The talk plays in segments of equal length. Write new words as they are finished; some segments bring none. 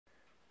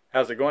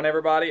How's it going,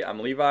 everybody?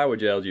 I'm Levi with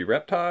JLG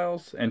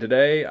Reptiles, and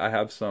today I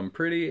have some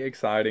pretty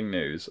exciting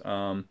news.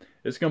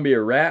 It's going to be a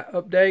rat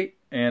update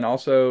and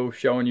also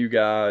showing you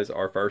guys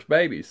our first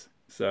babies.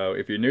 So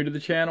if you're new to the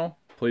channel,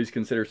 please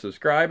consider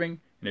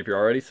subscribing, and if you're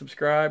already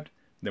subscribed,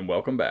 then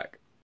welcome back.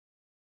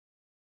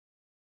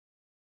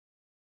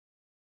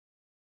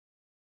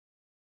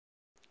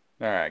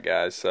 Alright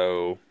guys,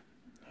 so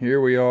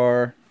here we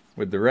are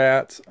with the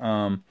rats.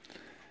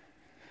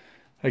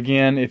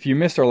 Again, if you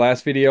missed our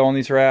last video on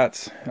these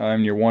rats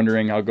and you're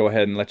wondering, I'll go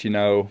ahead and let you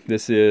know.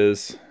 This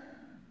is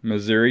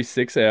Missouri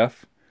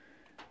 6F,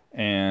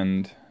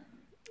 and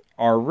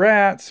our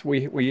rats,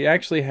 we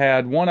actually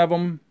had one of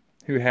them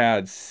who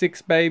had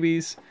 6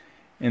 babies,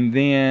 and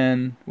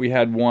then we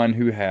had one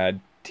who had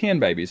 10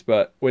 babies.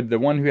 But with the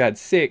one who had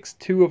 6,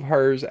 2 of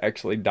hers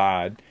actually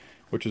died,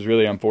 which was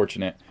really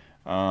unfortunate.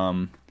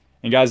 And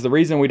guys, the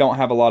reason we don't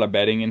have a lot of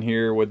bedding in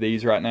here with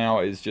these right now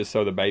is just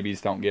so the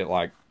babies don't get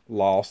like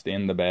lost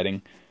in the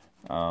bedding.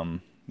 That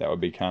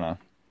would be kind of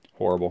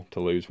horrible to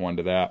lose one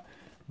to that.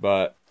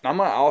 But I'm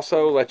going to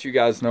also let you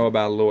guys know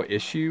about a little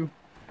issue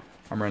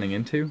I'm running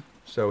into.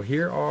 So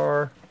here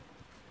are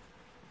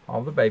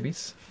all the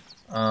babies.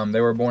 They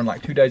were born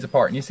like 2 days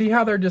apart. And you see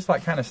how they're just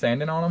like kind of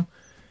standing on them?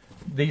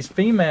 These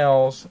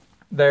females,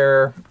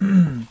 they're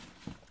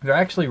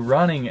actually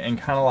running and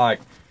kind of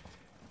like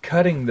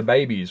cutting the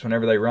babies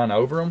whenever they run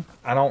over them.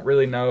 I don't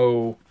really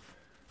know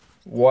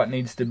what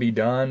needs to be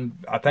done.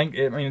 I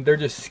mean, they're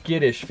just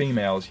skittish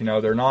females, you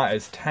know, they're not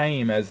as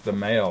tame as the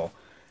male.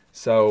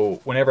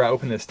 So whenever I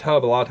open this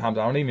tub, a lot of times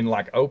I don't even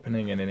like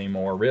opening it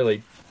anymore,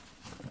 really.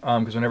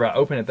 Because whenever I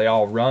open it, they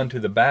all run to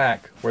the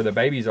back where the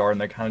babies are, and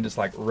they kind of just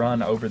like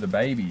run over the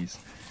babies,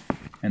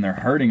 and they're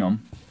hurting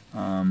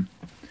them.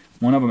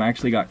 One of them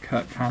actually got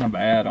cut kind of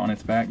bad on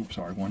its back. Oops,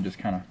 sorry, one just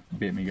kind of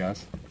bit me,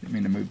 guys. Didn't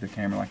mean to move the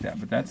camera like that,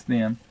 but that's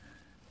them.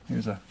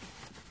 Here's a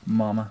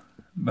mama.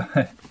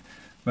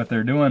 But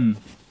they're doing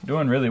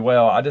really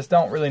well. I just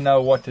don't really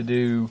know what to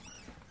do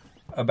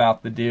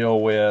about the deal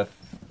with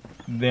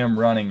them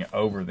running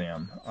over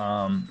them.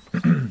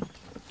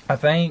 I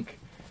think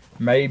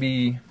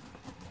maybe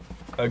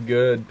a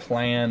good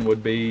plan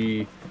would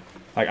be,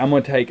 like, I'm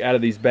going to take out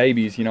of these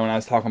babies, you know, and I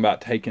was talking about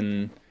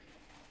taking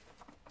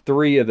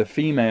 3 of the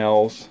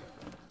females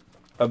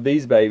of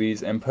these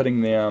babies and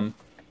putting them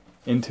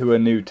into a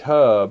new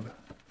tub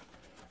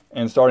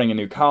and starting a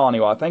new colony.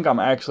 Well, I think I'm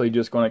actually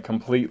just going to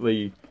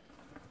completely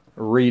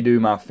redo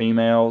my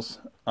females.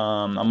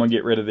 I'm gonna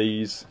get rid of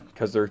these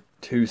because they're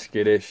too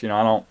skittish, you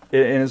know.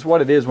 And it's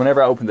what it is.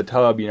 Whenever I open the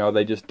tub, you know,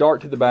 they just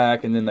dart to the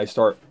back and then they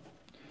start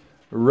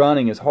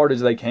running as hard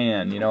as they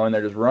can, you know, and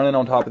they're just running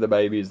on top of the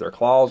babies. Their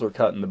claws are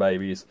cutting the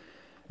babies.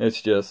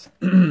 It's just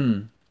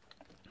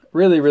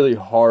really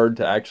hard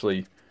to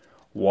actually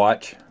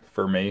watch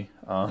for me.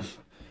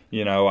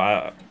 You know,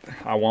 I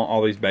want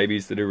all these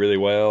babies to do really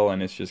well,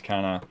 and it's just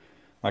kind of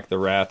like the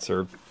rats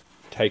are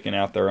taking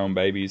out their own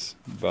babies.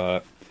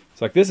 But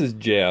it's like, this is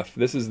Jeff,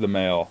 this is the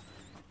male,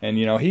 and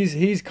you know,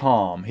 he's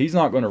calm, he's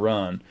not going to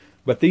run.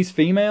 But these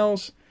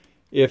females,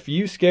 if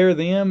you scare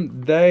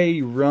them,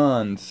 they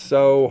run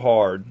so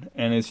hard,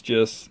 and it's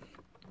just,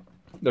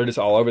 they're just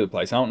all over the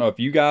place. I don't know if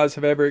you guys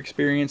have ever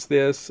experienced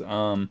this.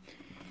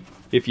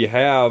 If you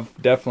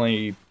have,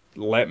 definitely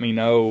let me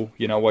know,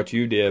 you know, what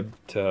you did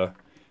to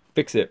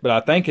fix it. But I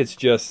think it's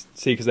just,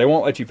 see, because they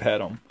won't let you pet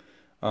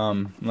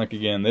them. Like,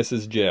 again, this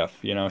is Jeff,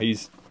 you know,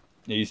 he's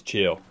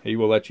chill. He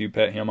will let you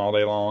pet him all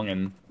day long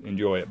and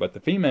enjoy it. But the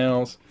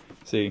females,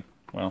 see,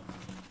 well,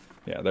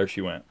 yeah, there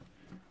she went.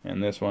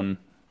 And this one,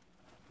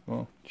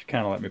 well, she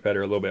kind of let me pet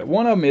her a little bit.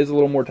 One of them is a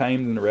little more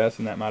tame than the rest,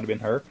 and that might have been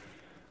her.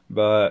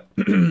 But,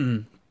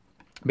 but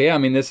yeah, I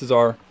mean, this is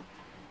our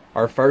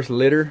first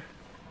litter.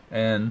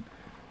 And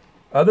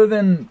other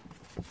than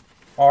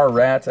our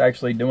rats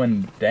actually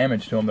doing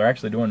damage to them, they're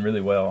actually doing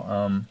really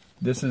well.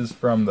 This is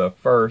from the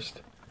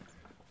first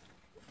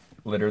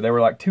litter. They were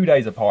like 2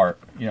 days apart,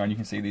 you know, and you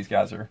can see these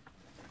guys are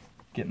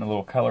getting a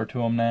little color to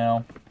them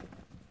now.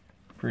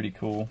 Pretty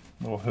cool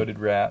little hooded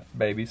rat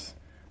babies.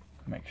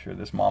 Make sure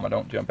this mama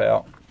don't jump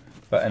out.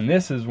 And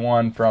this is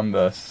one from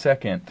the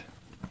second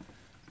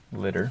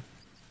litter.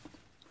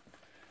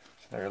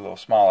 So they're a little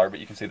smaller,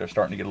 but you can see they're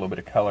starting to get a little bit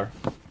of color.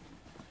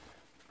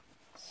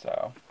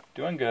 So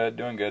doing good,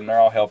 and they're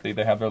all healthy.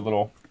 They have their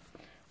little,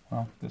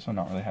 well, this one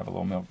don't really have a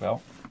little milk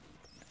belt.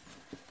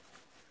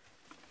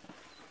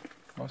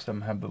 Most of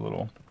them have the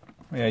little,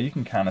 yeah, you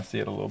can kind of see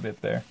it a little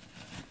bit there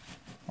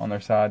on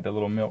their side, the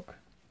little milk,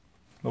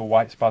 little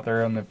white spot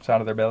there on the side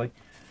of their belly.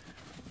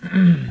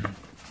 So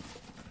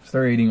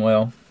they're eating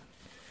well.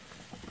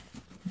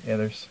 Yeah,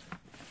 there's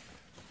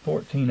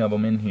 14 of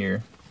them in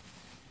here.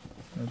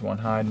 There's one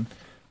hiding.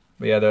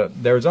 But yeah,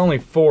 there's only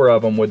 4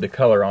 of them with the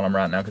color on them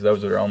right now, because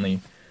those are only,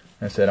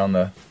 I said, on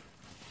the,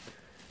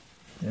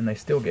 and they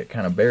still get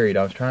kind of buried.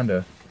 I was trying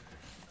to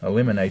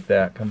eliminate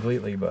that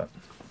completely, but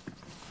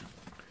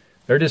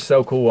they're just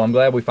so cool. I'm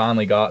glad we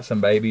finally got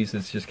some babies.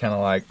 It's just kind of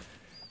like,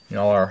 you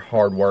know, all our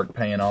hard work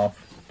paying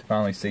off to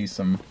finally see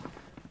some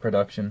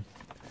production.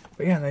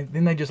 But yeah,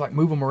 then they just like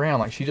move them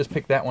around. Like she just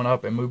picked that one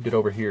up and moved it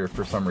over here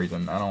for some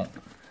reason. I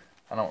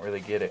don't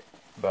really get it,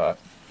 but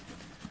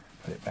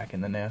put it back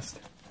in the nest.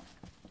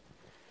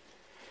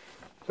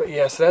 But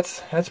yes,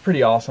 that's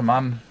pretty awesome.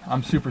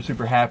 I'm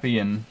super happy,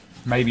 and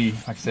maybe,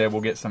 like I said,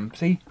 we'll get some.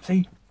 See,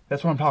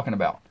 that's what I'm talking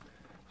about.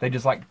 They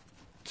just like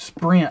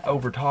sprint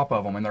over top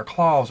of them, and their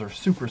claws are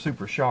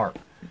super sharp.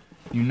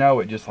 You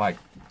know, it just like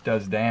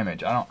does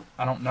damage. I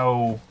don't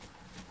know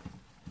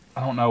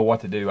what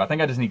to do. I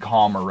think I just need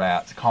calmer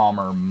rats,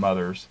 calmer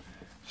mothers.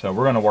 So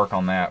we're gonna work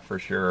on that for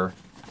sure.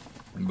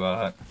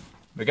 But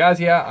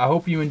guys, yeah, I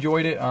hope you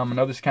enjoyed it. I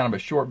know this is kind of a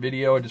short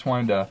video. I just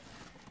wanted to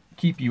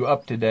keep you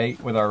up to date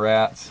with our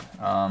rats.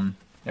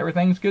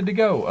 Everything's good to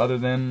go, other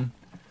than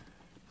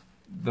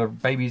the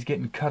babies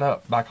getting cut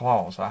up by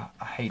claws. I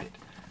hate it.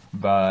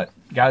 But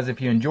guys,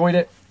 if you enjoyed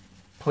it,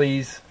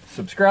 please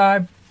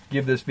subscribe,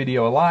 give this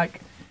video a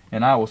like,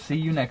 and I will see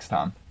you next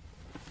time.